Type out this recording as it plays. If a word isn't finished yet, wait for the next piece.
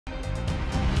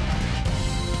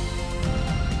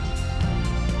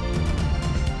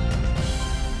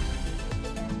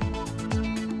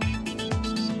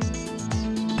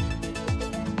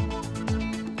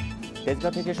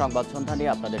তেজগাঁ থেকে সংবাদ সন্ধ্যা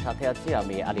নিয়ে আপনাদের সাথে আছি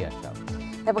আমি আলী আশরাফ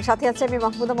এবং সাথে আছে আমি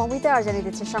মাহমুদা মমিতা। আর জানিয়ে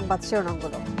দিচ্ছি সংবাদ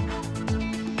শিরোনামগুলো।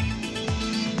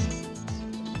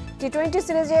 টি-20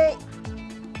 সিরিজে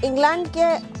ইংল্যান্ডকে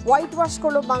হোয়াইট ওয়াশ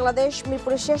করল বাংলাদেশ।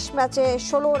 মিরপুরের শেষ ম্যাচে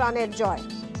 16 রানের জয়।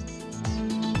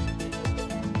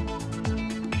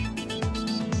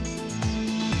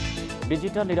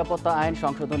 ডিজিটাল নিরাপত্তা আইন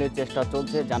সংশোধনের চেষ্টা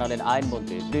চলছে জানালেন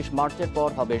আইনমন্ত্রী। 30 মার্চের পর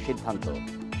হবে সিদ্ধান্ত।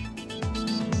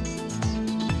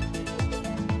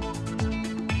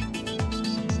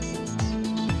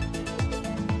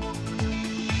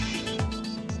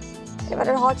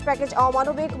 এবারের হজ প্যাকেজ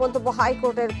অমানবিক, মন্তব্য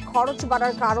হাইকোর্টের। খরচ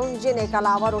বাড়ার কারণ জেনে কাল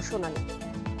আবারও শুনানি।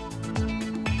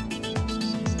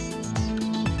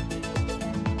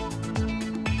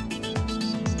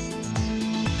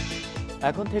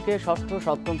 এখন থেকে ষষ্ঠ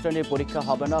সপ্তম শ্রেণীর পরীক্ষা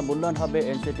হবে না, মূল্যায়ন হবে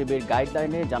এনসিটিবির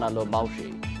গাইডলাইনে, জানালো মাউসি।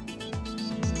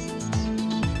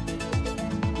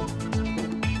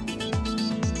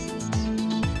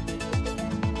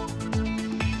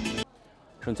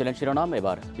 শুনছিলেন শিরোনাম,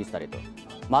 এবার বিস্তারিত।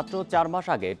 মাত্র 4 মাস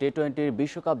আগে টি-20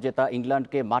 বিশ্বকাপ জেতা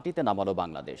ইংল্যান্ডকে মাটিতে নামালো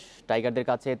বাংলাদেশ। টাইগারদের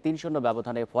কাছে 3-0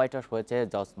 ব্যবধানে হোয়াইট ওয়াশ হয়েছে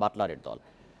জস বাটলারের দল।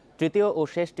 তৃতীয় ও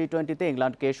শেষ টি-20তে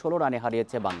ইংল্যান্ডকে 16 রানে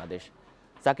হারিয়েছে বাংলাদেশ।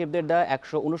 সাকিবদের দেয়া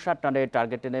 159 রানের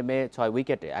টার্গেটে নেমে 6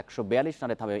 উইকেটে 142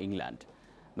 রানে থামে ইংল্যান্ড।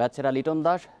 ম্যাচ সেরা লিটন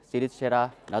দাস, সিরিজ সেরা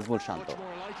নাজমুল শান্ত।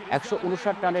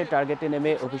 159 রানের টার্গেটে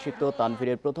নেমে অভিষিক্ত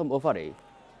তানভীরের প্রথম ওভারেই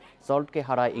সল্টকে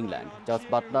হারায় ইংল্যান্ড। জস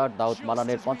বাটলার, দাউদ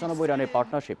মালানের 95 রানের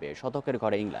পার্টনারশিপে শতকের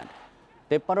ঘরে ইংল্যান্ড।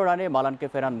 53 রানে মালানকে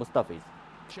ফেরান মুস্তাফিজ।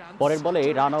 পরের বলেই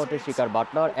রান আউটের শিকার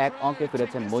বাটলার। 1 অঙ্কে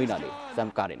ফিরেছেন মঈন আলী, স্যাম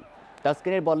কারিন।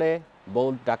 টাস্কিনের বলে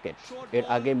বোল্ড ডাকেট। এর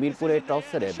আগে মিরপুরে টস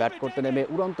সেরে ব্যাট করতে নেমে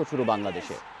উড়ন্ত শুরু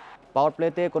বাংলাদেশে। পাওয়ার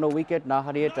প্লেতে কোনো উইকেট না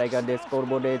হারিয়ে টাইগারদের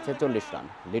স্কোরবোর্ডে 46 রান।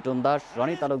 লিটন দাস,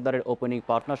 রনি তালুকদারের ওপেনিং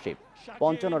পার্টনারশিপ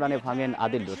 55 রানে ভাঙেন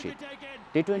আদিল রশিদ।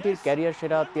 টি-20 ক্যারিয়ার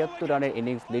সেরা 73 রানের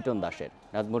ইনিংস লিটন দাসের।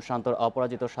 নাজমুল শান্তর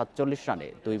অপরাজিত 47 রানে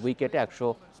 2 উইকেটে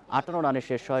 158 রানে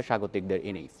শেষ হয় স্বাগতিকদের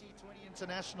innings.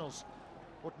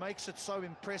 What makes it so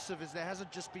impressive is there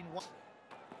hasn't just been one.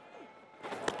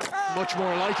 Much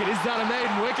more like it. Is that a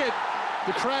maiden wicket?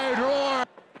 The crowd roar.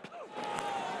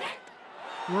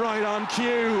 Right on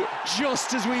cue, just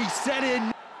as we set in.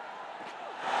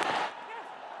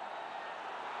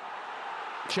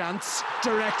 Chance,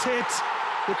 direct hit.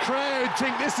 The crowd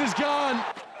think this is gone.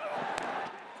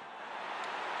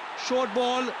 Short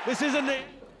ball, this isn't it.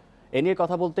 এ নিয়ে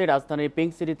কথা বলতে রাজধানীর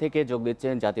pink city থেকে যোগ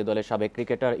দিচ্ছেন জাতীয় দলের সাবেক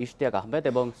ক্রিকেটার ইশতিয়াক আহমেদ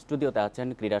এবং স্টুডিওতে আছেন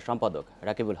ক্রীড়া সম্পাদক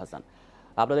রাকিবুল হাসান।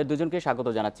 আপনাদের দুজনকে স্বাগত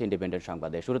জানাচ্ছি ইন্ডিপেন্ডেন্ট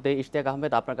সংবাদে। শুরুতে ইশতিয়াক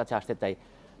আহমেদ, আপনার কাছে আসতে চাই,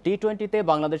 টি-20তে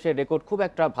বাংলাদেশের রেকর্ড খুব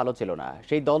একটা ভালো ছিল না,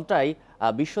 সেই দলটাই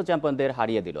বিশ্ব চ্যাম্পিয়নদের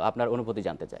হারিয়ে দিল। আপনার অনুভূতি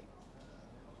জানতে চাই।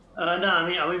 না,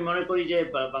 আমি মনে করি যে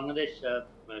বাংলাদেশ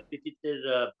কৃতিত্বের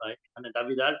এখানে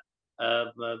দাবিদার।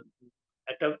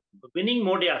 একটা উইনিং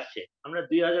মোডে আসছে। আমরা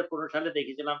 2015 সালে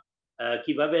দেখেছিলাম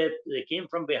কিভাবে কেম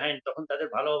ফ্রম বিহাইন্ড, তখন তাদের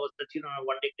ভালো অবস্থা ছিল না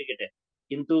ওয়ানডে ক্রিকেটে,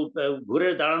 কিন্তু ঘুরে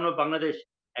দাঁড়ানো বাংলাদেশ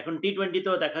এখন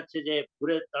টি-20তেও দেখাচ্ছে যে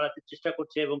ঘুরে দাঁড়াতে চেষ্টা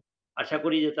করছে এবং আশা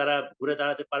করি যে তারা ঘুরে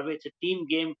দাঁড়াতে পারবে। It's team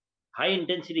game, high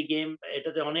intensity game.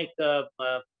 এটাতে অনেক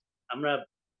আমরা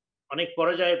অনেক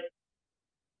পরাজয়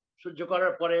সহ্য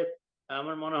করার পরে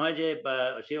আমার মনে হয় যে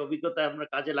সেই অভিজ্ঞতা আমরা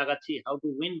কাজে লাগাচ্ছি। How to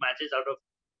win matches out of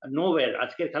nowhere.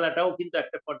 আজকের খেলাটাও কিন্তু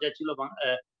একটা পর্যায়ে ছিল,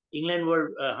 England war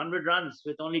 100 runs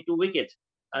with only 2 wickets,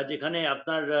 যেখানে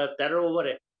আপনার 13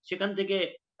 ওভারে সেখান থেকে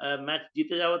ম্যাচ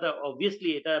জিতে যাওয়াটা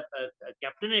অবভিয়াসলি এটা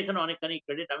ক্যাপ্টেনের এখানে অনেকখানি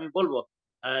ক্রেডিট আমি বলবো।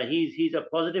 He is a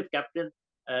positive captain,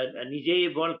 নিজেই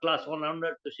ওয়ার্ল্ড ক্লাস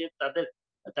অলরাউন্ডার, তো সে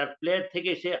তার প্লেয়ার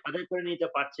থেকে সে আদায় করে নিতে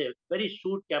পারছে। Very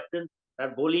shoot captain. তার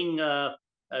bowling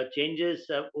changes,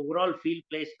 overall field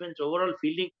placement, overall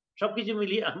fielding সবকিছু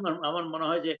মিলিয়ে আমার মনে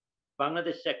হয় যে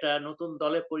বাংলাদেশ একটা নতুন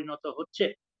দলে পরিণত হচ্ছে।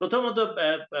 প্রথমত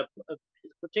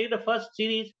হচ্ছে এটা ফার্স্ট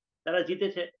সিরিজ তারা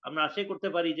জিতেছে, আমরা আশা করতে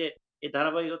পারি যে এই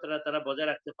ধারাবাহিকতাটা তারা বজায়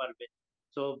রাখতে পারবে।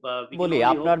 সো বলি,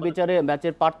 আপনার বিচারে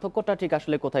ম্যাচের পার্থক্যটা ঠিক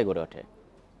আসলে কোথায় গড়ে ওঠে?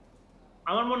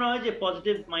 আমার মনে হয় যে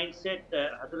পজিটিভ মাইন্ডসেট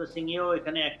হাতুরু সিংহেও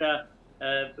এখানে একটা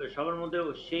সবার মধ্যে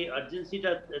সেই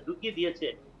আর্জেন্সিটা ঢুকিয়ে দিয়েছে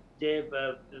যে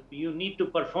ইউ নিড টু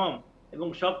পারফর্ম, এবং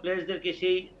সব প্লেয়ার্সদেরকে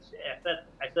সেই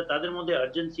একটা তাদের মধ্যে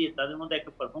আর্জেন্সি, তাদের মধ্যে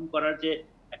একটা পারফর্ম করার যে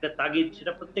একটা তাগিদ,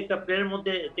 সেটা প্রত্যেকটা প্লেয়ারের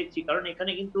মধ্যে দেখছি। কারণ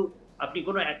এখানে কিন্তু আপনি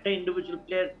কোনো একটা ইন্ডিভিজুয়াল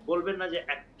প্লেয়ার বলবেন না যে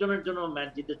একজনের জন্য ম্যাচ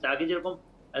জিতেছে। আগে যেরকম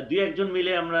 2-1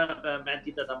 মিলে আমরা ম্যাচ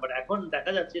জিতাতাম, বাট এখন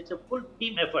দেখা যাচ্ছে it's a full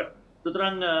team effort.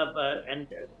 সুতরাং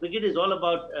ক্রিকেট ইজ অল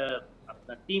অ্যাবাউট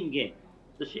আপনার টিম গেম।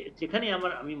 তো সেখানে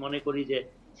আমি মনে করি যে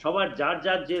সবার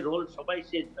যার যে রোল সবাই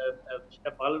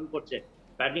সেটা পালন করছে।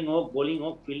 ব্যাটিং হোক, বোলিং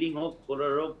হোক, ফিল্ডিং হোক,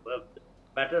 বোলার হোক,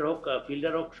 ব্যাটার হোক,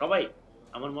 ফিল্ডার হোক, সবাই।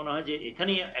 আমার মনে হয় যে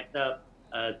এখানেই একটা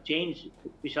চেঞ্জ,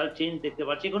 বিশাল চেঞ্জ দেখতে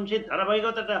পাচ্ছি। এখন সেই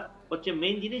ধারাবাহিকতাটা হচ্ছে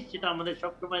মেইন জিনিস, যেটা আমাদের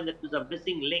সবসময় that is a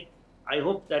missing link. I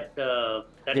hope that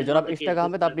that যে ইজ নট জনাব the case Ishtiaq this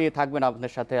Ahmed, time. আপনি থাকবেন,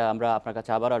 আপনার সাথে আমরা আপনার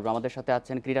কাছে আবার আসবো। আমাদের সাথে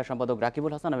আছেন ক্রীড়া সম্পাদক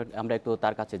রাকিবুল হাসান, আমরা একটু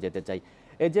তার কাছে যেতে চাই।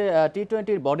 এই যে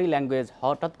টি-20-র বডি ল্যাঙ্গুয়েজ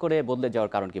হঠাৎ করে বদলে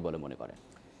যাওয়ার কারণ কি বলে মনে করেন?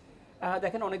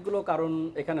 দেখেন, অনেকগুলো কারণ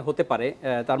এখানে হতে পারে।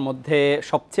 তার মধ্যে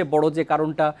সবচেয়ে বড় যে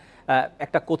কারণটা,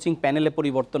 একটা কোচিং প্যানেলে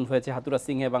পরিবর্তন হয়েছে। হাতুরা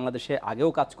সিংহে বাংলাদেশে আগেও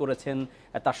কাজ করেছেন,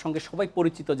 তার সঙ্গে সবাই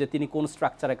পরিচিত যে তিনি কোন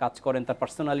স্ট্রাকচারে কাজ করেন, তার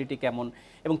পার্সোনালিটি কেমন,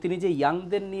 এবং তিনি যে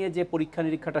ইয়াংদের নিয়ে যে পরীক্ষা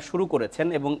নিরীক্ষাটা শুরু করেছেন।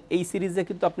 এবং এই সিরিজে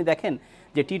কিন্তু আপনি দেখেন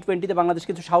যে টি-20তে বাংলাদেশ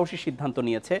কিছু সাহসী সিদ্ধান্ত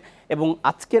নিয়েছে। এবং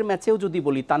আজকের ম্যাচেও যদি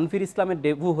বলি, তানভীর ইসলামের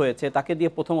ডেবু হয়েছে, তাকে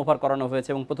দিয়ে প্রথম ওভার করানো হয়েছে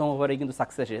এবং প্রথম ওভারেই কিন্তু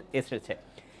সাকসেস এসেছে।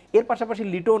 এর পাশাপাশি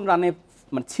লিটন রানে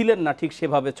মানে ছিলেন না ঠিক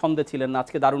সেভাবে, ছন্দে ছিলেন না,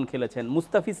 আজকে দারুণ খেলেছেন।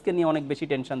 মুস্তাফিজকে নিয়ে অনেক বেশি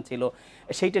টেনশন ছিল,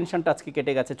 সেই টেনশনটা আজকে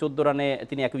কেটে গেছে। 14 রানে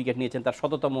তিনি 1 উইকেট নিয়েছেন, তার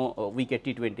 100তম উইকেট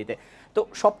টি-20তে। তো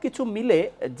সব কিছু মিলে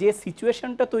যে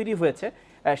সিচুয়েশনটা তৈরি হয়েছে,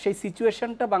 সেই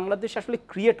সিচুয়েশনটা বাংলাদেশ আসলে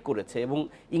ক্রিয়েট করেছে। এবং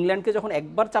ইংল্যান্ডকে যখন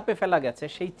একবার চাপে ফেলা গেছে,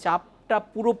 সেই চাপটা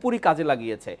পুরোপুরি কাজে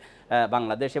লাগিয়েছে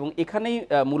বাংলাদেশ, এবং এখানেই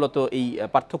মূলত এই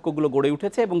পার্থক্যগুলো গড়ে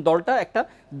উঠেছে এবং দলটা একটা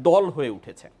দল হয়ে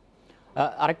উঠেছে।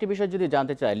 আরেকটি বিষয় যদি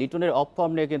জানতে চাই, লিটনের অফ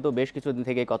ফর্ম নিয়ে কিন্তু বেশ কিছুদিন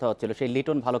থেকেই কথা হচ্ছিল। সেই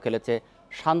লিটন ভালো খেলেছে,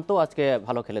 শান্ত আজকে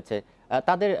ভালো খেলেছে,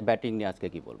 তাদের ব্যাটিং নিয়ে আজকে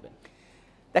কি বলবেন?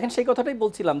 দেখেন, সেই কথাটাই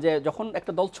বলছিলাম যে যখন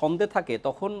একটা দল ছন্দে থাকে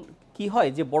তখন কি হয়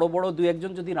যে বড় বড় দুই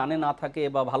একজন যদি রানে না থাকে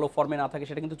বা ভালো ফর্মে না থাকে,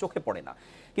 সেটা কিন্তু চোখে পড়ে না।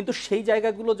 কিন্তু সেই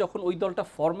জায়গাগুলো যখন ওই দলটা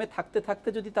ফর্মে থাকতে থাকতে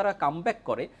যদি তারা কামব্যাক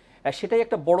করে, সেটাই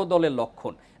একটা বড় দলের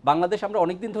লক্ষণ। বাংলাদেশ, আমরা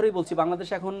অনেক দিন ধরেই বলছি, বাংলাদেশ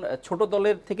এখন ছোট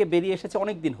দলের থেকে বেরিয়ে এসেছে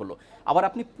অনেক দিন হলো। আবার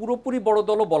আপনি পুরোপুরি বড়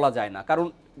দলও বলা যায় না, কারণ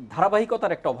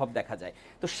ধারাবাহিকতার একটা অভাব দেখা যায়।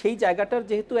 তো সেই জায়গাটার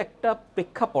যেহেতু একটা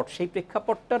প্রেক্ষাপট, সেই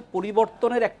প্রেক্ষাপটটার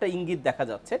পরিবর্তনের একটা ইঙ্গিত দেখা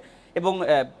যাচ্ছে। এবং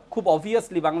খুব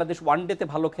অবভিয়াসলি বাংলাদেশ ওয়ানডেতে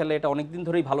ভালো খেলে, এটা অনেক দিন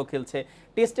ধরেই ভালো খেলছে।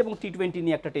 টেস্ট এবং টি-20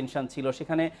 নিয়ে একটা টেনশন ছিল,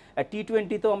 সেখানে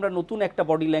টি-20তেও আমরা নতুন একটা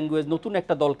বডি ল্যাঙ্গুয়েজ, নতুন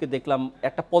একটা দলকে দেখলাম,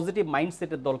 একটা পজিটিভ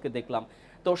মাইন্ডসেটের দলকে দেখলাম।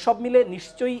 তো সব মিলে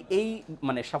নিশ্চয়ই এই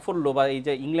মানে সাফল্য, বা এই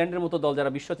যে ইংল্যান্ডের মতো দল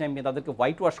যারা বিশ্ব চ্যাম্পিয়ন, তাদেরকে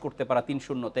হোয়াইট ওয়াশ করতে পারা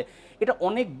 3-0-তে, এটা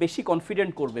অনেক বেশি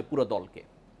কনফিডেন্ট করবে পুরো দলকে।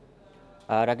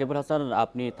 রাকিবুল হাসান,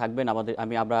 আপনি থাকবেন আমাদের,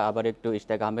 আমরা আবার একটু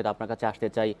ইশতিয়াক আহমেদ আপনার কাছে আসতে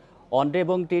চাই। ওয়ানডে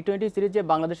এবং টি-20 সিরিজে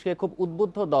বাংলাদেশকে খুব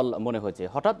উদ্বুদ্ধ দল মনে হয়েছে,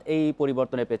 হঠাৎ এই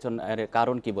পরিবর্তনের পেছনের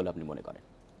কারণ কি বলে আপনি মনে করেন?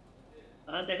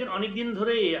 দেখেন, অনেকদিন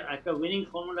ধরেই একটা উইনিং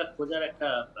ফর্মুলা খোঁজার একটা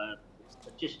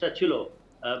চেষ্টা ছিল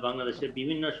বাংলাদেশের।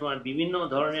 বিভিন্ন সময় বিভিন্ন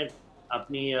ধরনের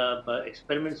আপনি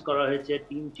এক্সপেরিমেন্টস করা হয়েছে,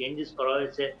 টিম চেঞ্জেস করা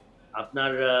হয়েছে,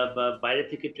 আপনার বাইরে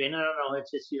থেকে ট্রেনার আনা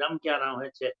হয়েছে, শ্রীরামকে আনা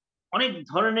হয়েছে, অনেক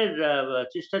ধরনের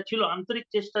চেষ্টা ছিল, আন্তরিক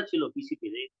চেষ্টা ছিল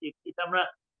বিসিবির। এটা আমরা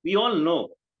উই অল নো।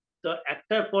 তো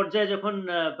একটা পর্যায়ে যখন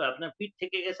আপনার পিঠ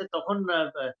থেকে গেছে, তখন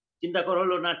চিন্তা করা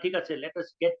হলো, না ঠিক আছে, লেট আস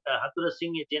গেট হাতুরা সিং,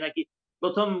 যে নাকি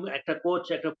প্রথম একটা কোচ,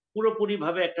 একটা পুরোপুরি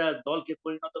ভাবে একটা দলকে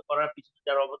পরিণত করার পিছনে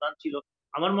যার অবদান ছিল।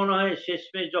 আমার মনে হয়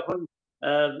শেষমেশ যখন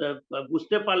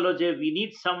বুঝতে পারলো যে we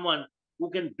need someone who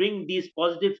can bring this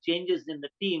positive changes in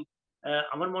the team,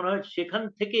 আমার মনে হয় সেখান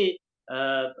থেকে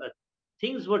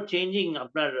থিংস ওয়ার চেঞ্জিং।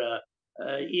 আপনার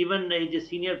ইভেন এই যে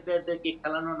সিনিয়র প্লেয়ারদেরকে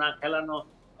খেলানো না খেলানো,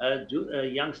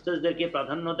 ইয়াংস্টারদেরকে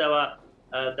প্রাধান্য দেওয়া,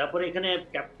 তারপরে এখানে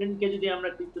ক্যাপ্টেনকে যদি আমরা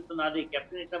কৃতিত্ব না দিই,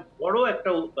 ক্যাপ্টেন একটা বড় একটা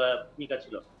ভূমিকা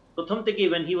ছিল প্রথম থেকে।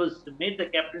 when he was made the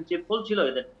captainship বলছিল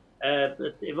এদের,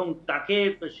 এবং তাকে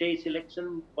সেই সিলেকশন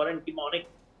করেন কিংবা অনেক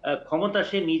ক্ষমতা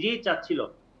সে নিজেই চাচ্ছিল,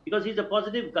 because he is a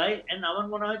positive guy. And আমার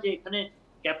মনে হয় যে এখানে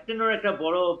ক্যাপ্টেনের একটা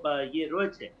বড় ইয়ে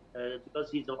রয়েছে, because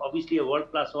he is obviously a world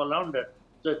class allrounder.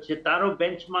 তো তারও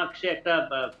বেঞ্চমার্ক, সে একটা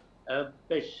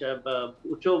বেশ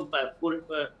উঁচু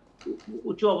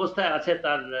উঁচু অবস্থায় আছে,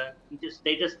 তার নিজের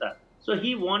স্টেটাসটা। So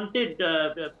he wanted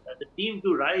the team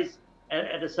to rise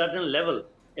at a certain level,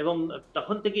 এবং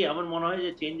তখন থেকেই আমার মনে হয়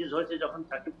যে চেঞ্জেস হয়েছে। যখন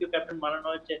সাকিবকে ক্যাপ্টেন বানানো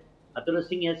হয়েছে, হাতুরা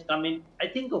Singh has come in, I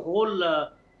think whole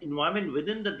environment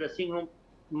within the dressing room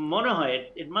মনে হয়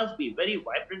it must be very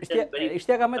vibrant and very.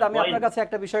 Ishtiaq Ahmed, আমি আপনার কাছে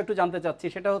একটা বিষয় একটু জানতে চাচ্ছি,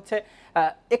 সেটা হচ্ছে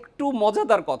একটু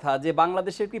মজাদার কথা যে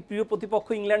বাংলাদেশের কি প্রিয় প্রতিপক্ষ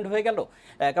ইংল্যান্ড হয়ে গেল?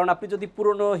 কারণ আপনি যদি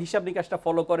পুরনো হিসাব নিকাশটা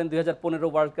ফলো করেন, 2015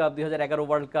 ওয়ার্ল্ড কাপ, 2011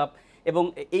 ওয়ার্ল্ড কাপ, এবং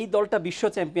এই দলটা বিশ্ব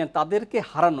চ্যাম্পিয়ন, তাদেরকে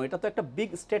হারানো, এটা তো একটা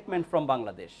বিগ স্টেটমেন্ট ফ্রম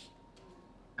বাংলাদেশ।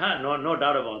 হ্যাঁ, no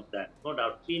doubt about that, no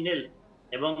doubt. 3-0,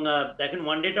 এবং দেখেন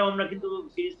ওয়ানডেটাও আমরা কিন্তু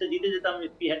সিরিজটা জিতে যেতাম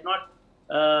if we had not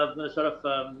sort of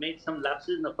made some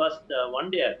lapses in the first one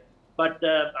day. But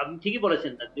আপনি ঠিকই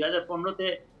বলেছেন, 2015-তে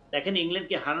দেখেন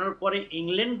ইংল্যান্ডকে হারানোর পরে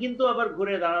ইংল্যান্ড কিন্তু আবার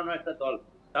ঘুরে দাঁড়ানো একটা দল।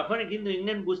 তখনই কিন্তু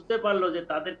ইংল্যান্ড বুঝতে পারলো যে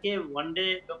তাদেরকে ওয়ানডে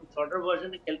এবং শর্টার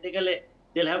ভার্সনে খেলতে গেলে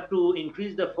they'll have to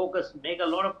increase the focus, make a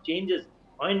lot of changes.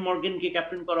 অয়েন মর্গানকে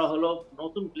captain করা হলো,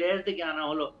 নতুন প্লেয়ারদেরকে আনা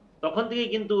হলো, তখন থেকেই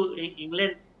কিন্তু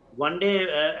England one day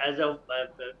as a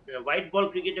white ball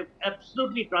ক্রিকেটে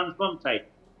অ্যাবসলিউটলি ট্রান্সফর্ম সাইড।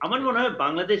 আমার মনে হয়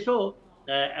বাংলাদেশও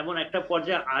এমন একটা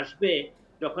পর্যায়ে আসবে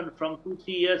যখন ফ্রম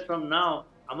 2-3 ইয়ার্স ফ্রম নাও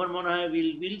আমার মনে হয়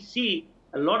will see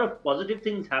a lot of positive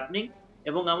things happening,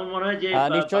 এবং আমার মনে হয় যে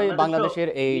নিশ্চয়ই বাংলাদেশও বাংলাদেশের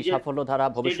এই নিজের সাফল্য ধারা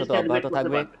ভবিষ্যতে স্টেটাস অব্যাহত এলিভেট করতে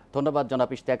থাকবে। পারবে। ধন্যবাদ জনাব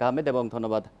ইশতিয়াক আহমেদ এবং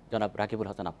ধন্যবাদ জনাব রাকিবুল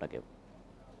হাসান আপনাকেও।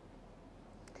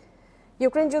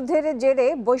 ইউক্রেন যুদ্ধের জেরে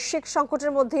বৈশ্বিক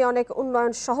সংকটের মধ্যে অনেক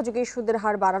উন্নয়ন সহযোগী সুদের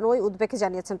হার বাড়ানোই উদ্বেগে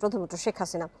জানিয়েছেন প্রধানমন্ত্রী শেখ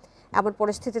হাসিনা। এমন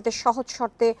পরিস্থিতিতে সহজ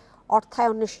শর্তে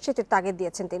অর্থায়ন নিশ্চিতের তাগিদ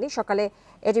দিয়েছেন তিনি। সকালে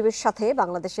এডিবির সাথে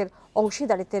বাংলাদেশের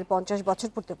অংশীদারিত্বের 50 বছর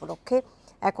পূর্তি উপলক্ষে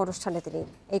এক অনুষ্ঠানে তিনি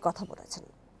এই কথা বলেছেন।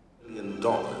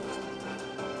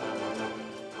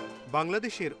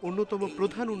 বাংলাদেশের অন্যতম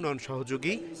প্রধান উন্নয়ন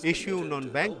সহযোগী এশীয় উন্নয়ন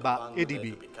ব্যাংক বা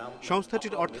এডিবি।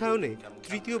 সংস্থাটির অর্থায়নে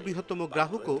তৃতীয় বৃহত্তম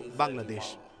গ্রাহকও বাংলাদেশ।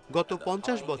 গত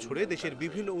 50 বছরে দেশের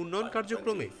বিভিন্ন উন্নয়ন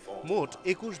কার্যক্রমে মোট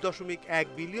 $21.1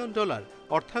 বিলিয়ন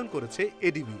অর্থায়ন করেছে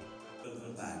এডিবি।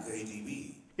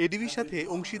 এডিবির সাথে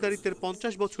অংশীদারিত্বের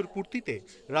 50 বছর পূর্তিতে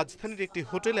রাজধানীর একটি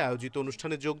হোটেলে আয়োজিত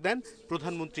অনুষ্ঠানে যোগ দেন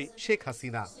প্রধানমন্ত্রী শেখ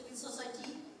হাসিনা।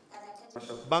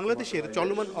 বাংলাদেশের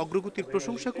চলমান অগ্রগতির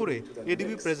প্রশংসা করে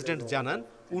এডিবি প্রেসিডেন্ট জানান,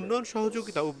 উন্নয়ন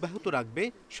সহযোগিতা অব্যাহত রাখবে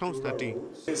সংস্থাটি।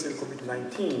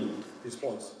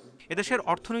 এদেশের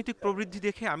অর্থনৈতিক প্রবৃদ্ধি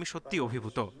দেখে আমি সত্যি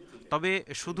অভিভূত। তবে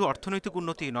শুধু অর্থনৈতিক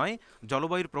উন্নতি নয়,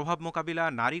 জলবায়ুর প্রভাব মোকাবিলা,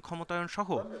 নারী ক্ষমতায়ন সহ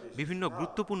বিভিন্ন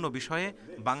গুরুত্বপূর্ণ বিষয়ে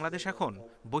বাংলাদেশ এখন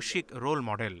বৈশ্বিক রোল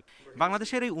মডেল।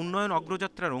 বাংলাদেশের এই উন্নয়ন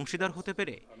অগ্রযাত্রার অংশীদার হতে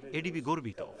পেরে এডিবি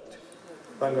গর্বিত।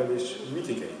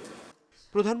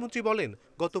 প্রধানমন্ত্রী বলেন,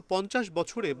 গত 50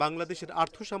 বছরে বাংলাদেশের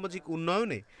আর্থসামাজিক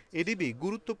উন্নয়নে এডিবি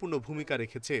গুরুত্বপূর্ণ ভূমিকা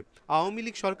রেখেছে। আওয়ামী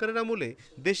লীগ সরকারের আমলে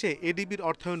দেশে এডিবির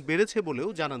অর্থায়ন বেড়েছে বলেও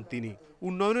জানান তিনি।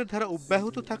 উন্নয়নের ধারা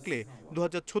অব্যাহত থাকলে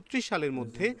 2036 সালের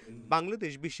মধ্যে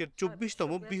বাংলাদেশ বিশ্বের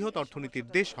 24তম বৃহৎ অর্থনীতির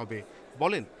দেশ হবে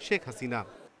বলেন শেখ হাসিনা।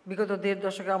 বিগত 1.5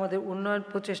 দশকে আমাদের উন্নয়ন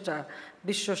প্রচেষ্টা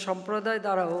বিশ্ব সম্প্রদায়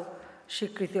দ্বারাও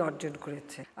স্বীকৃতি অর্জন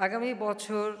করেছে। আগামী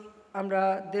বছর আমরা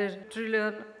 1.5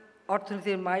 ট্রিলিয়ন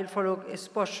অর্থনীতির মাইল ফলক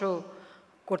স্পর্শ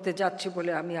করতে যাচ্ছি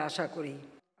বলে আমি আশা করি।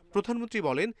 প্রধানমন্ত্রী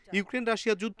বলেন, ইউক্রেন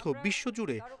রাশিয়া যুদ্ধ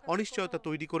বিশ্বজুড়ে অনিশ্চয়তা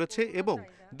তৈরি করেছে এবং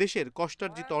দেশের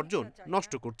কষ্টার্জিত অর্জন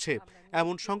নষ্ট করছে।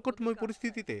 এমন সংকটময়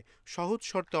পরিস্থিতিতে সহজ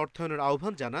শর্তে অর্থায়নের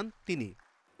আহ্বান জানান তিনি।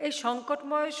 এই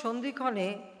সংকটময় সন্ধিক্ষণে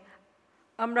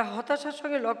আমরা হতাশার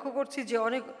সঙ্গে লক্ষ্য করছি যে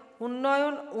অনেক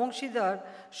উন্নয়ন অংশীদার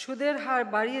সুদের হার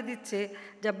বাড়িয়ে দিচ্ছে,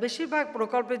 যা বেশিরভাগ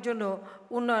প্রকল্পের জন্য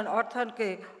উন্নয়ন অর্থায়নকে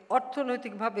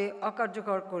অর্থনৈতিকভাবে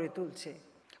অকার্যকর করে তুলছে।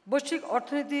 বৈশ্বিক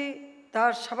অর্থনীতি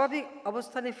তার স্বাভাবিক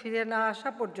অবস্থানে ফিরে না আসা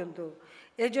পর্যন্ত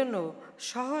এজন্য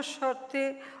সহজ শর্তে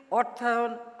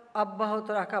অর্থায়ন অব্যাহত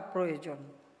রাখা প্রয়োজন।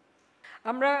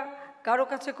 আমরা কারো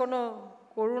কাছে কোনো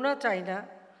করুণা চাই না,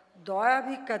 দয়া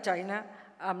ভিক্ষা চাই না,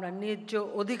 আমরা ন্যায্য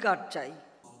অধিকার চাই।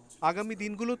 আগামী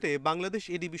দিনগুলোতে বাংলাদেশ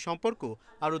এডিবি সম্পর্ক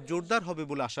আরও জোরদার হবে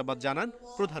বলে আশাবাদ জানান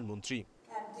প্রধানমন্ত্রী।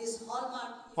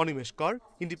 অনিমেষ কর,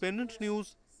 ইন্ডিপেন্ডেন্ট নিউজ,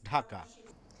 ঢাকা।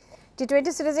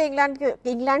 টি-20 সিরিজে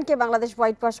ইংল্যান্ডকে বাংলাদেশ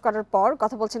হোয়াইট ওয়াশ করার পর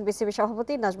কথা বলছেন বিসিবি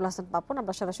সভাপতি নাজমুল হাসান পাপন।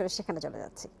 আমরা সরাসরি সেখানে চলে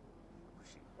যাচ্ছি।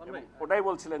 ওটাই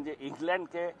বলছিলেন যে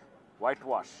ইংল্যান্ডকে হোয়াইট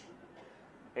ওয়াশ,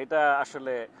 এটা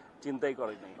আসলে চিন্তাই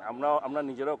করিনি, আমরা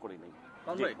নিজেরাও করিনি।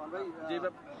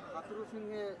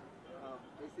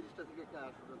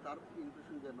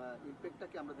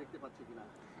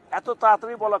 এত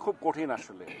তাড়াতাড়ি বলা খুব কঠিন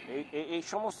আসলে। এই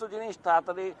সমস্ত জিনিস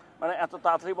তাড়াতাড়ি এত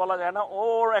তাড়াতাড়ি বলা যায় না।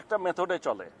 ওর একটা মেথডে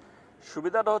চলে।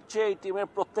 সুবিধাটা হচ্ছে এই টিমের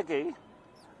প্রত্যেকেই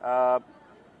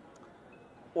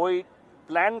ওই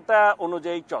প্ল্যানটা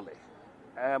অনুযায়ী চলে,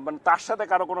 তার সাথে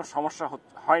কারো কোনো সমস্যা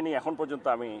হয়নি এখন পর্যন্ত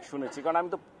আমি শুনেছি। কারণ আমি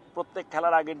তো প্রত্যেক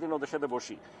খেলার আগের দিন ওদের সাথে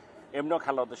বসি, এমনিও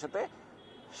খেলা ওদের সাথে।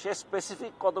 সে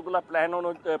স্পেসিফিক কতগুলো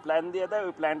প্ল্যান দিয়ে দেয়,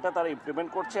 ওই প্ল্যানটা তারা ইমপ্লিমেন্ট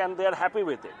করছে and they R happy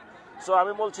with it. So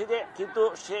আমি বলছি যে কিন্তু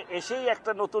সে এসেই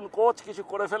একটা নতুন কোচ কিছু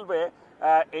করে ফেলবে,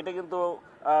 এটা কিন্তু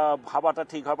ভাবাটা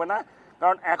ঠিক হবে না।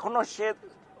 কারণ এখনও সে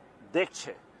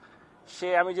দেখছে,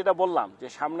 আমি যেটা বললাম যে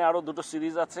সামনে আরও 2টো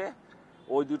সিরিজ আছে,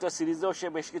 ওই 2টা সিরিজেও সে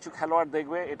বেশ কিছু খেলোয়াড়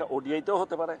দেখবে। এটা ওডিআইতেও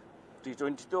হতে পারে,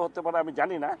 টি-20তেও হতে পারে, আমি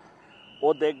জানি না। ও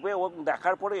দেখবে, ও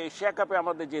দেখার পরে এশিয়া কাপে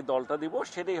আমাদের যে দলটা দিব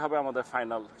সেটাই হবে আমাদের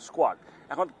ফাইনাল স্কোয়াড।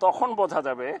 এখন তখন বোঝা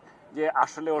যাবে যে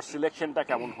আসলে ওর সিলেকশনটা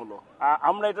কেমন হলো।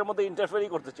 আমরা এটার মধ্যে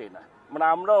ইন্টারফেয়ারই করতে চাই না।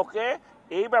 আমরা ওকে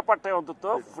এই ব্যাপারটা অন্তত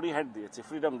ফ্রি হ্যান্ড দিয়েছি,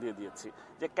 ফ্রিডম দিয়ে দিয়েছি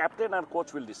যে captain R coach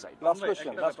will decide.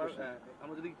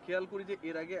 আমরা যদি খেয়াল করি যে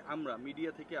এর আগে আমরা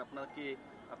মিডিয়া থেকে আপনার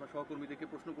সহকর্মীদেরকে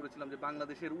প্রশ্ন করেছিলাম যে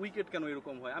বাংলাদেশের উইকেট কেন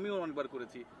এরকম হয়। আমিও অনেকবার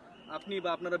করেছি, আপনি বা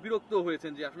আপনারা বিরক্ত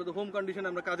হয়েছেন যে আসলে তো হোম কন্ডিশনে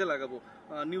আমরা কাজে লাগাবো।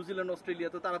 নিউজিল্যান্ড, অস্ট্রেলিয়া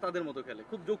তো তারা তাদের মতো খেলে,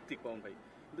 খুব যৌক্তিক পাওন ভাই।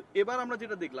 কিন্তু এবার আমরা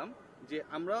যেটা দেখলাম যে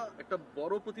আমরা একটা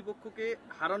বড় প্রতিপক্ষকে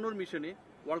হারানোর মিশনে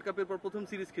ওয়ার্ল্ড কাপের পর প্রথম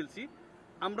সিরিজ খেলছি,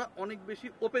 আমরা অনেক বেশি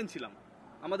ওপেন ছিলাম।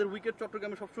 আমাদের উইকেট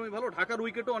চট্টগ্রামে সবসময় ভালো, ঢাকার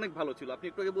উইকেটও অনেক ভালো ছিল। আপনি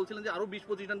একটু আগে বলছিলেন যে আরো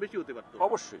 20-25 রান বেশি হতে পারতো।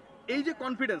 অবশ্যই এই যে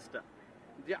কনফিডেন্সটা,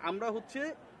 যে আমরা হচ্ছে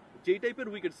যেই টাইপের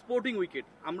উইকেট, স্পোর্টিং উইকেট,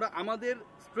 আমরা আমাদের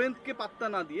স্ট্রেংথকে পাত্তা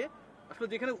না দিয়ে আসলে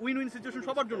যেখানে উইন উইন সিচুয়েশন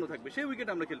সবার জন্য থাকবে সেই উইকেট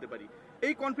আমরা খেলতে পারি,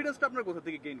 এই কনফিডেন্সটা আপনার কোথা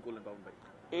থেকে গেইন করলেন বাবুল ভাই?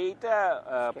 এইটা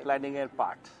প্ল্যানিং এর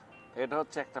পার্ট, এটা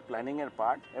হচ্ছে একটা প্ল্যানিং এর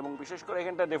পার্ট, এবং বিশেষ করে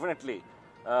এখানটা ডেফিনেটলি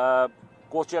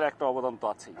কোচের একটা অবদান তো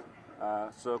আছেই।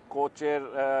 সো কোচের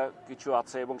কিছু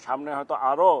আছে, এবং সামনে হয়তো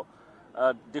আরো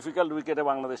ডিফিকাল্ট উইকেটে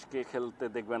বাংলাদেশকে খেলতে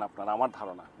দেখবেন আপনারা, আমার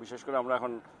ধারণা। বিশেষ করে আমরা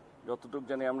এখন যতটুকু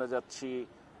জানি আমরা যাচ্ছি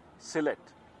সিলেট,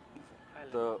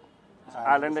 তো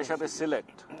আয়ারল্যান্ডের সাথে সিলেট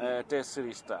টেস্ট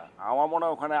সিরিজটা, আমার মনে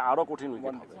হয় ওখানে আরো কঠিন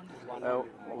উইকেট হবে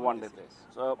ওয়ান ডেতে।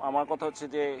 তো আমার কথা হচ্ছে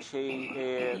যে সেই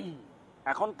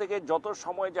এখন থেকে যত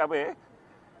সময় যাবে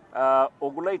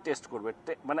ওগুলাই টেস্ট করবে।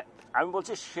 মানে আমি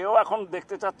বলছি সেও এখন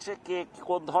দেখতে চাচ্ছে কে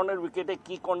কোন ধরনের উইকেটে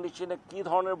কি কন্ডিশনে কি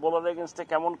ধরনের বোলার এগেনস্টে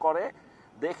কেমন করে,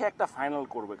 দেখে একটা ফাইনাল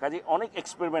করবে। কাজে অনেক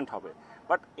এক্সপেরিমেন্ট হবে।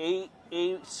 বাট এই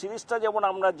সিরিজটা যেমন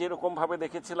আমরা যেরকমভাবে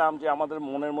দেখেছিলাম যে আমাদের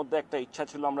মনের মধ্যে একটা ইচ্ছা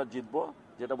ছিল আমরা জিতবো,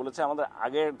 যেটা বলেছে আমাদের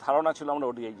আগের ধারণা ছিল আমরা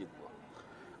ওডিআই জিতবো।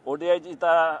 ওডিআই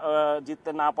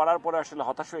জিততে না পারার পরে আসলে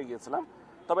হতাশ হয়ে গিয়েছিলাম।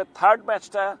 তবে থার্ড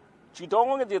ম্যাচটা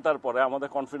চিটগংয়ে জেতার পরে আমাদের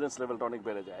কনফিডেন্স লেভেলটা অনেক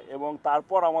বেড়ে যায়, এবং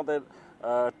তারপর আমাদের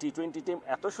টি-20 টিম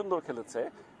এত সুন্দর খেলেছে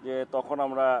যে তখন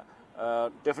আমরা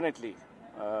ডেফিনেটলি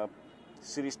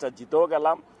সিরিজটা জিতেও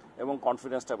গেলাম এবং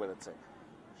কনফিডেন্সটা বেড়েছে।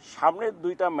 সামনের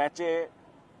দুইটা ম্যাচে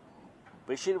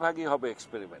বেশিরভাগই হবে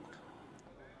এক্সপেরিমেন্ট।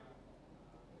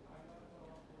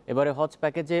 এবারে হজ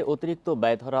প্যাকেজে অতিরিক্ত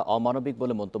ব্যয় ধরা অমানবিক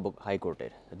বলে মন্তব্য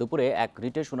হাইকোর্টের। দুপুরে এক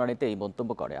রিটের শুনানিতে এই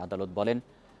মন্তব্য করে আদালত বলেন,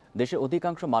 দেশে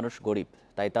অধিকাংশ মানুষ গরিব,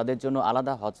 তাই তাদের জন্য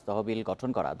আলাদা হজ তহবিল গঠন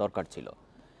করা দরকার ছিল।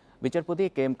 বিচারপতি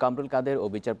কে এম কামরুল কাদের ও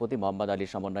বিচারপতি মোহাম্মদ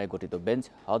আলীর সমন্বয়ে গঠিত বেঞ্চ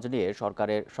হজ নিয়ে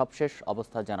সরকারের সবশেষ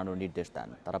অবস্থা জানানোর নির্দেশ দেন।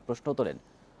 তারা প্রশ্ন তোলেন,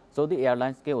 সৌদি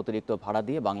এয়ারলাইন্সকে অতিরিক্ত ভাড়া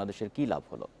দিয়ে বাংলাদেশের কী লাভ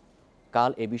হলো?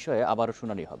 কাল এ বিষয়ে আবারও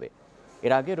শুনানি হবে।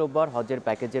 এর আগে রোববার হজের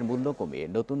প্যাকেজের মূল্য কমিয়ে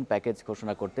নতুন প্যাকেজ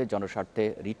ঘোষণা করতে জনস্বার্থে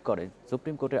রিট করেন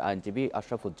সুপ্রিম কোর্টের আইনজীবী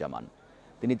আশরাফুজ্জামান।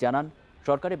 তিনি জানান,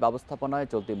 সরকারি ব্যবস্থাপনায়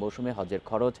চলতি মৌসুমে হজের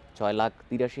খরচ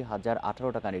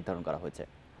 6,83,018 টাকা নির্ধারণ করা হয়েছে।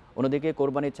 অন্যদিকে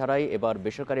কোরবানি ছাড়াই এবার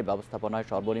বেসরকারি ব্যবস্থাপনায়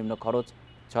সর্বনিম্ন খরচ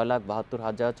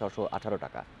 6,72,618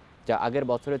 টাকা, যা আগের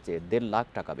বছরের চেয়ে 1.5 লাখ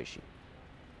টাকা বেশি।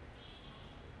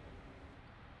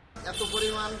 এত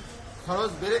পরিমাণ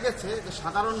খরচ বেড়ে গেছে যে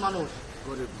সাধারণ মানুষ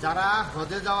যারা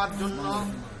হজে যাওয়ার জন্য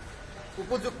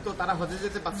উপযুক্ত তারা হজে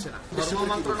যেতে পারছে না। ধর্ম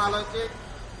মন্ত্রণালয়কে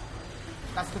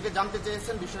কাছ থেকে জানতে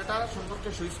চেয়েছেন বিষয়টা সম্পর্কে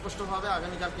সুস্পষ্টভাবে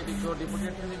আগামীকালকে ডেপুটি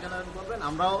অ্যাটর্নি জেনারেল করবেন।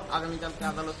 আমরাও আগামীকালকে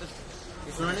আদালতে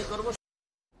শুনানি করব।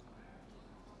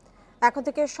 এখন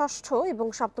থেকে ষষ্ঠ এবং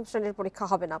সপ্তম শ্রেণীর পরীক্ষা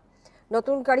হবে না।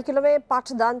 নতুন কারিকুলামে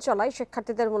পাঠদান চলায়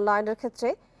শিক্ষার্থীদের মূল্যায়নের ক্ষেত্রে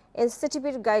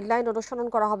এনসিটিভির গাইডলাইন অনুসরণ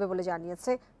করা হবে বলে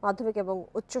জানিয়েছে মাধ্যমিক এবং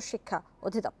উচ্চ শিক্ষা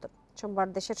অধিদপ্তর। সোমবার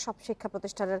দেশের সব শিক্ষা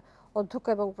প্রতিষ্ঠানের অধ্যক্ষ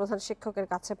এবং প্রধান শিক্ষকের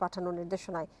কাছে পাঠানো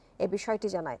নির্দেশনায় এ বিষয়টি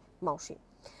জানায় মাউসি।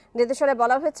 নির্দেশনায়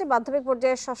বলা হয়েছে, মাধ্যমিক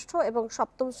পর্যায়ে ষষ্ঠ এবং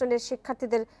সপ্তম শ্রেণীর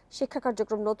শিক্ষার্থীদের শিক্ষা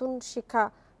কার্যক্রম নতুন শিক্ষা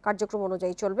কার্যক্রম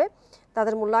অনুযায়ী চলবে।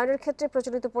 তাদের মূল্যায়নের ক্ষেত্রে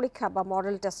প্রচলিত পরীক্ষা বা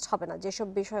মডেল টেস্ট হবে না। যেসব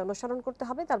বিষয় অনুসরণ করতে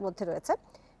হবে তার মধ্যে রয়েছে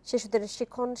শিশুদের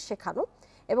শিখন শেখানো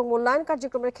এবং মূল্যায়ন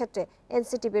কার্যক্রমের ক্ষেত্রে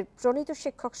এনসিটিভির প্রণীত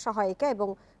শিক্ষক সহায়িকা এবং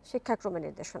শিক্ষাক্রমের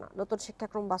নির্দেশনা। নতুন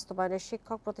শিক্ষাক্রম বাস্তবায়নের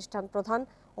শিক্ষক, প্রতিষ্ঠান প্রধান,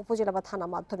 উপজেলা বা থানা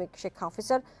মাধ্যমিক শিক্ষা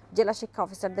অফিসার, জেলা শিক্ষা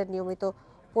অফিসারদের নিয়মিত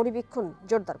পরিবীক্ষণ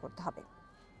জোরদার করতে হবে।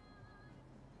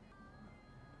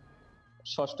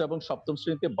 ষষ্ঠ এবং সপ্তম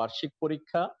শ্রেণীতে বার্ষিক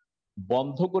পরীক্ষা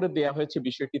বন্ধ করে দেয়া হয়েছে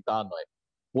বিষয়টি তা নয়।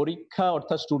 পরীক্ষা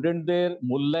অর্থাৎ স্টুডেন্টদের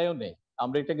মূল্যায়নে,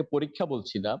 আমরা এটাকে পরীক্ষা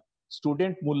বলছি না,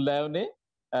 স্টুডেন্ট মূল্যায়নে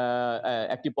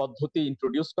একটি পদ্ধতি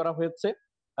ইন্ট্রোডিউস করা হয়েছে,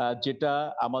 যেটা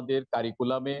আমাদের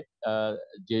কারিকুলামে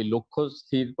যে লক্ষ্য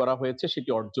স্থির করা হয়েছে সেটি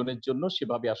অর্জনের জন্য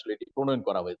সেভাবে আসলে এটি প্রণয়ন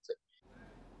করা হয়েছে।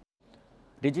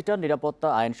 ডিজিটাল নিরাপত্তা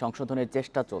আইন সংশোধনের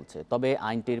চেষ্টা চলছে, তবে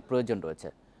আইনটির প্রয়োজন রয়েছে।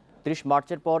 30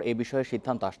 মার্চের পর এ বিষয়ে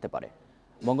সিদ্ধান্ত আসতে পারে।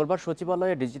 মঙ্গলবার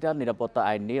সচিবালয়ে ডিজিটাল নিরাপত্তা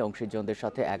আইন নিয়ে অংশীজনদের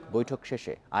সাথে এক বৈঠক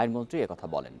শেষে আইনমন্ত্রী একথা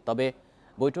বলেন। তবে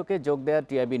বৈঠকে যোগ দেওয়া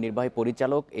টিআইবি নির্বাহী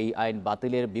পরিচালক এই আইন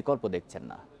বাতিলের বিকল্প দেখছেন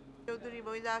না।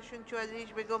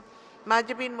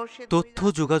 তথ্য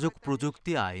যোগাযোগ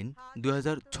প্রযুক্তি আইন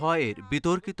 2006-এর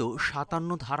বিতর্কিত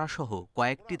 57 ধারাসহ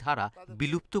কয়েকটি ধারা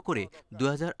বিলুপ্ত করে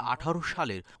 2018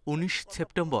 সালের 19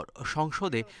 সেপ্টেম্বর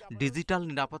সংসদে ডিজিটাল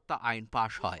নিরাপত্তা আইন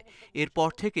পাশ হয়। এরপর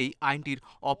থেকেই আইনটির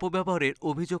অপব্যবহারের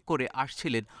অভিযোগ করে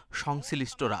আসছিলেন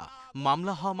সংশ্লিষ্টরা।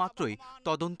 মামলা হওয়া মাত্রই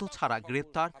তদন্ত ছাড়া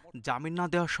গ্রেপ্তার, জামিন না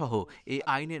দেওয়া সহ এই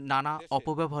আইনের নানা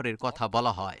অপব্যবহারের কথা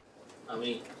বলা হয়।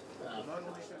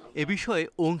 এ বিষয়ে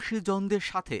অংশীজনদের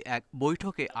সাথে এক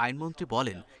বৈঠকে আইনমন্ত্রী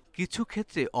বলেন, কিছু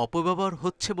ক্ষেত্রে অপব্যবহার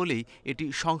হচ্ছে বলেই এটি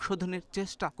সংশোধনের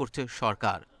চেষ্টা করছে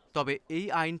সরকার। তবে এই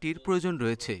আইনটির প্রয়োজন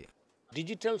রয়েছে।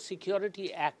 ডিজিটাল সিকিউরিটি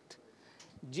অ্যাক্ট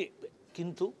যে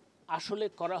কিন্তু আসলে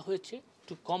করা হয়েছে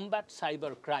টু কমব্যাট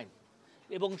সাইবার ক্রাইম,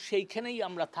 এবং সেইখানেই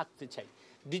আমরা থাকতে চাই।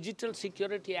 ডিজিটাল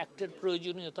সিকিউরিটি অ্যাক্টের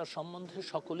প্রয়োজনীয়তা সম্বন্ধে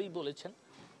সকলেই বলেছেন,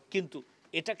 কিন্তু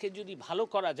এটাকে যদি ভালো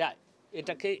করা যায়,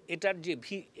 এটার যে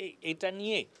এটা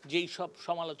নিয়ে যেই সব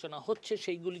সমালোচনা হচ্ছে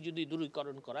সেইগুলি যদি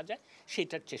দূরীকরণ করা যায়,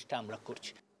 সেটার চেষ্টা আমরা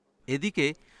করছি। এদিকে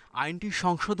আইনটি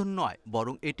সংশোধন নয়,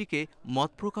 বরং এটিকে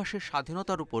মত প্রকাশের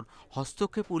স্বাধীনতার উপর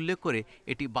হস্তক্ষেপ উল্লেখ করে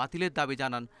এটি বাতিলের দাবি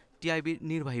জানান টিআইবির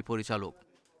নির্বাহী পরিচালক।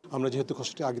 আমরা যেহেতু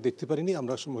খসড়াটি আগে দেখতে পারিনি,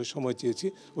 আমরা সময় চেয়েছি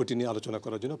ওটি নিয়ে আলোচনা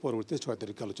করার জন্য। পরবর্তীতে 6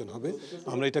 তারিখে আলোচনা হবে।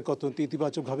 আমরা এটা অত্যন্ত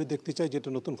ইতিবাচকভাবে দেখতে চাই, যেটা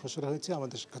নতুন খসড়া হয়েছে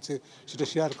আমাদের কাছে সেটা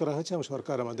শেয়ার করা হয়েছে এবং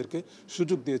সরকার আমাদেরকে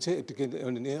সুযোগ দিয়েছে এটিকে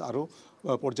নিয়ে আরও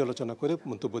পর্যালোচনা করে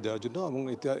মন্তব্য দেওয়ার জন্য, এবং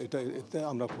এতে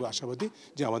আমরা খুব আশাবাদী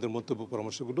যে আমাদের মন্তব্য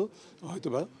পরামর্শগুলো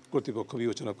হয়তোবা কর্তৃপক্ষ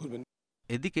বিবেচনা করবেন।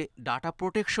 এদিকে ডাটা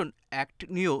প্রোটেকশন অ্যাক্ট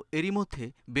নিয়েও এরই মধ্যে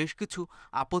বেশ কিছু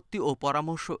আপত্তি ও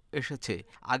পরামর্শ এসেছে।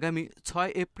 আগামী 6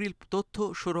 এপ্রিল তথ্য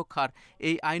সুরক্ষার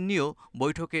এই আইন নিয়েও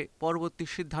বৈঠকে পরবর্তী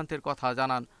সিদ্ধান্তের কথা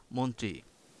জানান মন্ত্রী।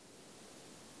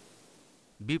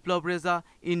 বিপ্লব রেজা,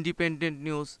 ইন্ডিপেন্ডেন্ট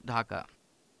নিউজ, ঢাকা।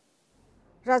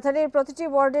 রাজধানীর প্রতিটি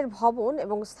ওয়ার্ডের ভবন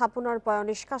এবং স্থাপনার পয়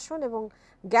নিষ্কাশন এবং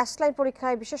গ্যাস লাইন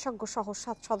পরীক্ষায় বিশেষজ্ঞ সহ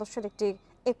 7 সদস্যের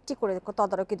একটি করে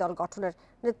তদারকি দল গঠনের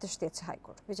নির্দেশ দিয়েছে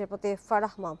হাইকোর্ট। বিচারপতি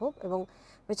ফারাহ মাহবুব এবং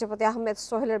বিচারপতি আহমেদ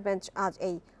সোহেলের বেঞ্চ আজ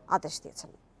এই আদেশ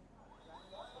দিয়েছেন।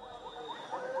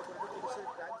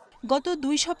 গত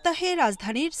 2 সপ্তাহে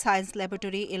রাজধানীর সায়েন্স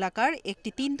ল্যাবরেটরি এলাকার একটি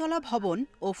 3তলা ভবন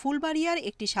ও ফুলবাড়িয়ার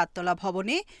একটি 7তলা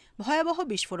ভবনে ভয়াবহ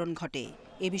বিস্ফোরণ ঘটে।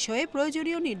 এ বিষয়ে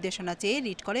প্রয়োজনীয় নির্দেশনা চেয়ে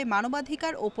রিট করে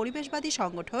মানবাধিকার ও পরিবেশবাদী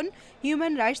সংগঠন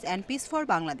human rights and piece for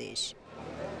Bangladesh.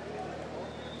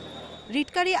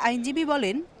 রিটকারী আইনজীবী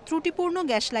বলেন, ত্রুটিপূর্ণ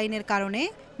গ্যাস লাইনের কারণে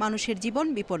মানুষের জীবন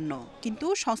বিপন্ন, কিন্তু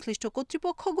সংশ্লিষ্ট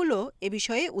কর্তৃপক্ষগুলো এ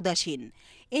বিষয়ে উদাসীন।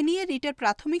 এ নিয়ে রিটের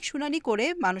প্রাথমিক শুনানি করে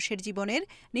মানুষের জীবনের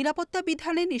নিরাপত্তা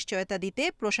বিধানে নিশ্চয়তা দিতে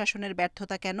প্রশাসনের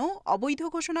ব্যর্থতা কেন অবৈধ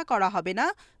ঘোষণা করা হবে না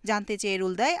জানতে চেয়ে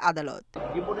রুল দেয় আদালত।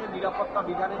 জীবনের নিরাপত্তা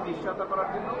বিধানের নিশ্চয়তা করার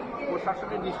জন্য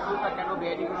প্রশাসনের নিশ্চয়তা কেন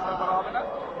বেআইনি ঘোষণা করা হবে না,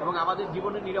 এবং আমাদের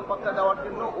জীবনের নিরাপত্তা দেওয়ার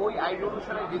জন্য ওই আইন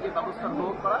অনুসারে যে ব্যবস্থা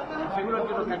গ্রহণ করা সেগুলোর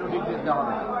জন্য কেন নির্দেশ দেওয়া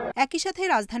হবে না। একই সাথে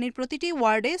রাজধানীর প্রতিটি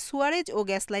ওয়ার্ডে সুয়ারেজ ও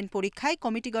গ্যাস লাইন পরীক্ষায়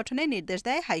কমিটি গঠনের নির্দেশ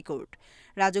দেয় হাইকোর্ট।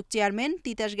 রাজউক চেয়ারম্যান,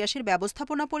 তিতাস গ্যাসের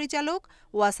ব্যবস্থাপনা পরিচালক,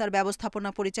 ওয়াসার ব্যবস্থাপনা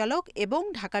পরিচালক এবং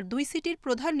ঢাকার 2 সিটির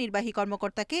প্রধান নির্বাহী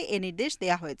কর্মকর্তাকে এ নির্দেশ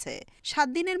দেয়া হয়েছে। 7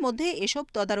 দিনের মধ্যে এসব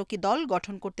তদারকি দল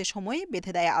গঠন করতে সময়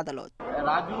বেঁধে দেয় আদালত।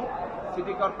 রাজউক,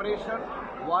 সিটি কর্পোরেশন,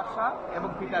 ওয়াসা এবং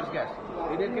তিতাস গ্যাস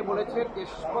এদেরকে বলেছে যে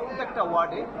প্রত্যেকটা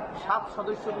ওয়ার্ডে 7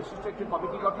 সদস্য বিশিষ্ট একটি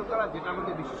কমিটি গঠন করা, যেটার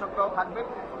মধ্যে বিশেষজ্ঞরাও থাকবেন,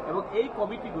 এবং এই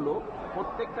কমিটিগুলো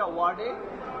প্রত্যেকটা ওয়ার্ডে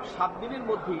 7 দিনের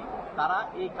মধ্যেই তারা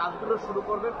এই কাজগুলো শুরু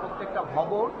করবে। প্রত্যেকটা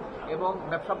ভবন এবং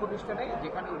ব্যবসা প্রতিষ্ঠানে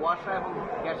যেখানে ওয়াসা এবং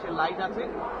গ্যাসের লাইন আছে,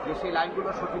 যে সেই লাইনগুলো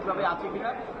সঠিকভাবে আছে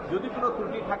কিনা, যদি কোনো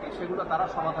ত্রুটি থাকে সেগুলো তারা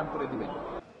সমাধান করে দিবেন।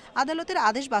 আদালতের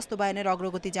আদেশ বাস্তবায়নের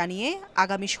অগ্রগতি জানিয়ে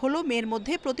আগামী 16 মের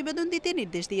মধ্যে প্রতিবেদন দিতে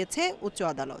নির্দেশ দিয়েছে উচ্চ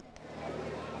আদালত।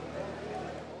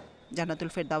 জান্নাতুল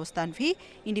ফেরদাউস তানভি,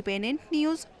 ইন্ডিপেন্ডেন্ট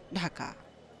নিউজ, ঢাকা।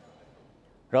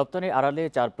 রপ্তানির আড়ালে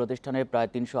 4 প্রতিষ্ঠানে প্রায়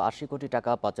 380 কোটি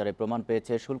টাকা পাচারের প্রমাণ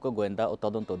পেয়েছে শুল্ক গোয়েন্দা ও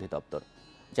তদন্ত অধিদপ্তর।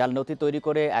 জাল নথি তৈরি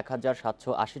করে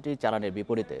 1780টি চালানের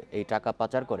বিপরীতে এই টাকা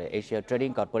পাচার করে Asia trading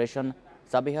corporation,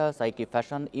 Sabiha psyche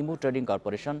fashion, ইমু ট্রেডিং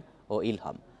কর্পোরেশন ও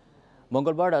ইলহাম।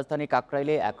 মঙ্গলবার রাজধানী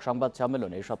কাকরাইলে এক সংবাদ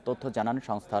সম্মেলনে এসব তথ্য জানান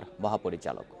সংস্থার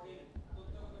মহাপরিচালক।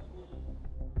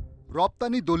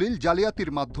 রপ্তানি দলিল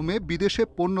জালিয়াতির মাধ্যমে বিদেশে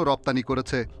পণ্য রপ্তানি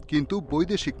করেছে, কিন্তু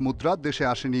বৈদেশিক মুদ্রা দেশে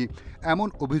আসেনি। এমন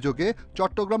অভিযোগে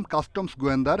চট্টগ্রাম কাস্টমস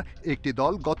গোয়েন্দার একটি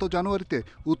দল গত জানুয়ারিতে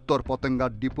উত্তর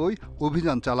পতেঙ্গার ডিপোয়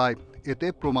অভিযান চালায়। এতে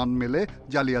প্রমাণ মেলে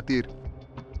জালিয়াতির।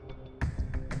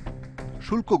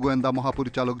 শুল্ক গোয়েন্দা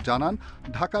মহাপরিচালক জানান,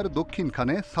 ঢাকার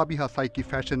দক্ষিণখানে সাবিহা সাইকি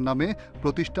ফ্যাশন নামে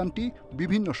প্রতিষ্ঠানটি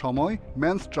বিভিন্ন সময়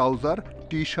men's trouser,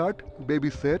 T shirt,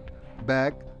 baby set,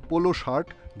 bag, polo shirt,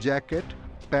 jacket,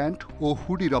 pant ও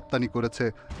হুডি রপ্তানি করেছে,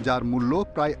 যার মূল্য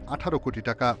প্রায় 18 কোটি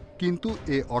টাকা, কিন্তু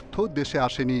এ অর্থ দেশে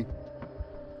আসেনি।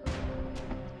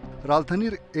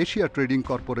 রাজধানীর এশিয়া ট্রেডিং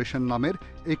কর্পোরেশন নামের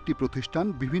একটি প্রতিষ্ঠান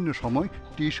বিভিন্ন সময়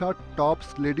T shirt, tops,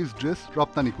 ladies dress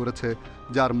রপ্তানি করেছে,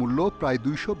 যার মূল্য প্রায়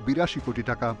 282 কোটি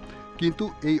টাকা, কিন্তু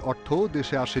এই অর্থ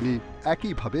দেশে আসেনি।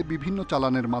 একইভাবে বিভিন্ন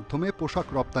চালানের মাধ্যমে পোশাক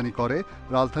রপ্তানি করে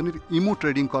রাজধানীর ইমু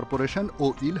ট্রেডিং কর্পোরেশন ও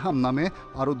ইলহাম নামে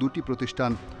আরও 2টি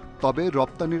প্রতিষ্ঠান। তবে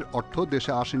রপ্তানির অর্থ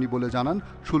দেশে আসেনি বলে জানান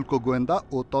শুল্ক গোয়েন্দা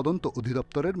ও তদন্ত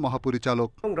অধিদপ্তরের মহাপরিচালক।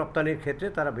 রপ্তানির ক্ষেত্রে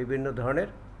তারা বিভিন্ন ধরনের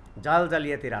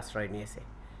জালিয়াতির আশ্রয় নিয়েছে।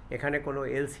 এখানে কোনো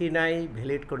এলসি নাই,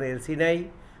 ভ্যালিড কোনো এলসি নাই,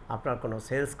 আপনার কোনো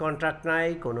সেলস কন্ট্রাক্ট নাই,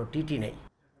 কোনো টিটি নেই।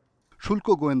 শুল্ক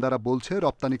গোয়েন্দারা বলছে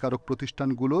রপ্তানিকারক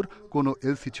প্রতিষ্ঠানগুলোর কোনো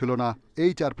এলসি ছিল না।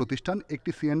 এই 4 প্রতিষ্ঠান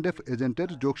একটি সিএনডএফ এজেন্টের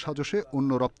যোগসাজশে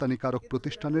অন্য রপ্তানিকারক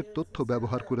প্রতিষ্ঠানের তথ্য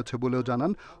ব্যবহার করেছে বলেও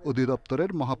জানান অধিদপ্তরের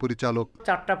মহাপরিচালক।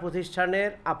 4টা প্রতিষ্ঠানের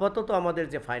আপাতত আমাদের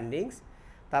যে ফাইন্ডিংস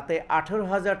তাতে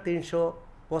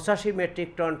 18,385 মেট্রিক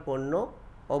টন পণ্য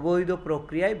অবৈধ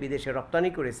প্রক্রিয়ায় বিদেশে রপ্তানি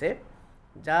করেছে,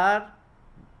 যার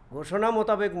ঘোষণা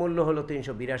মোতাবেক মূল্য হলো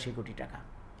 382 কোটি টাকা।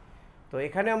 তো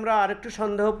এখানে আমরা আরেকটু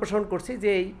সন্দেহ পোষণ করছি যে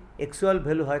এই অ্যাকচুয়াল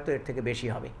ভ্যালু হয়তো এর থেকে বেশি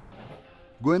হবে।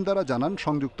 গোয়েন্দারা জানান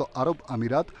সংযুক্ত আরব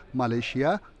আমিরাত,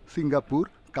 মালয়েশিয়া, সিঙ্গাপুর,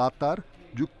 কাতার,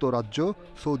 যুক্তরাজ্য,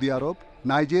 সৌদি আরব,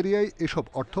 নাইজেরিয়ায় এসব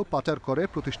অর্থ পাচার করে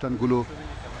প্রতিষ্ঠানগুলো।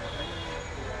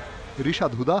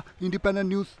 রিশাদ হুদা, ইন্ডিপেন্ডেন্ট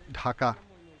নিউজ, ঢাকা।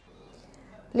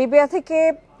 লিবিয়া থেকে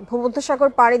ভূমধ্যসাগর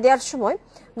পাড়ি দেওয়ার সময়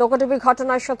নৌকাডুবির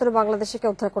ঘটনায় 17 বাংলাদেশিকে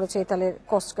উদ্ধার করেছে ইতালির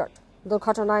কোস্টগার্ড।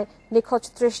 দুর্ঘটনায় নিখোঁজ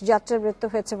 30 যাত্রীর মৃত্যু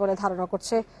হয়েছে বলে ধারণা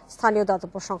করছে স্থানীয়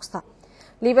দাতব্য সংস্থা।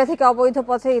 লিবিয়া থেকে অবৈধ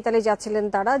পথে ইতালি যাচ্ছিলেন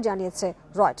তারা, জানিয়েছে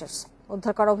রয়টার্স।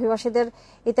 উদ্ধার করা অভিবাসীদের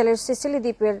ইতালির সিসিলি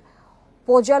দ্বীপের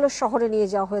পোজালো শহরে নিয়ে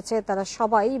যাওয়া হয়েছে। তারা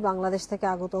সবাই বাংলাদেশ থেকে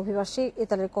আগত অভিবাসী।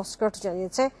 ইতালির কোস্টগার্ড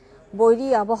জানিয়েছে বৈরী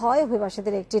আবহাওয়ায়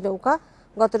অভিবাসীদের একটি নৌকা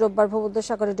গত রোববার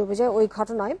ভূমধ্যসাগরে ডুবে যায়। ওই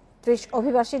ঘটনায় 30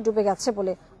 অভিবাসী ডুবে গেছে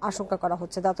বলে আশঙ্কা করা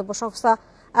হচ্ছে। দাতব্য সংস্থা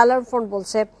অ্যালার্ম ফোন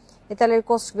বলছে ইতালির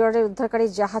কোস্টগার্ডের উদ্ধারকারী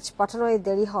জাহাজ পাঠানোয়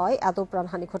দেরি হয় এত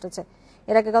প্রাণহানি ঘটেছে।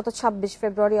 এর আগে গত 26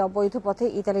 ফেব্রুয়ারি অবৈধ পথে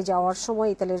ইতালি যাওয়ার সময়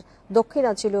ইতালির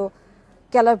দক্ষিণাঞ্চল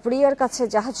ক্যালাব্রিয়ার কাছে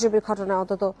জাহাজডুবির ঘটনায়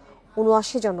অন্তত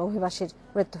 79 জন অভিবাসীর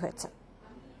মৃত্যু হয়েছে।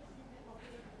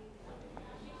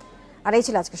 আর এই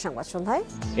ছিল আজকের সংবাদ সন্ধ্যায়।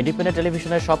 ইন্ডিপেন্ডেন্ট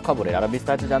টেলিভিশনের সব খবরের আরো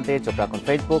বিস্তারিত জানতে চোখ রাখুন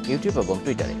ফেসবুক, ইউটিউব এবং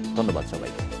টুইটারে। ধন্যবাদ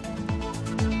সবাইকে।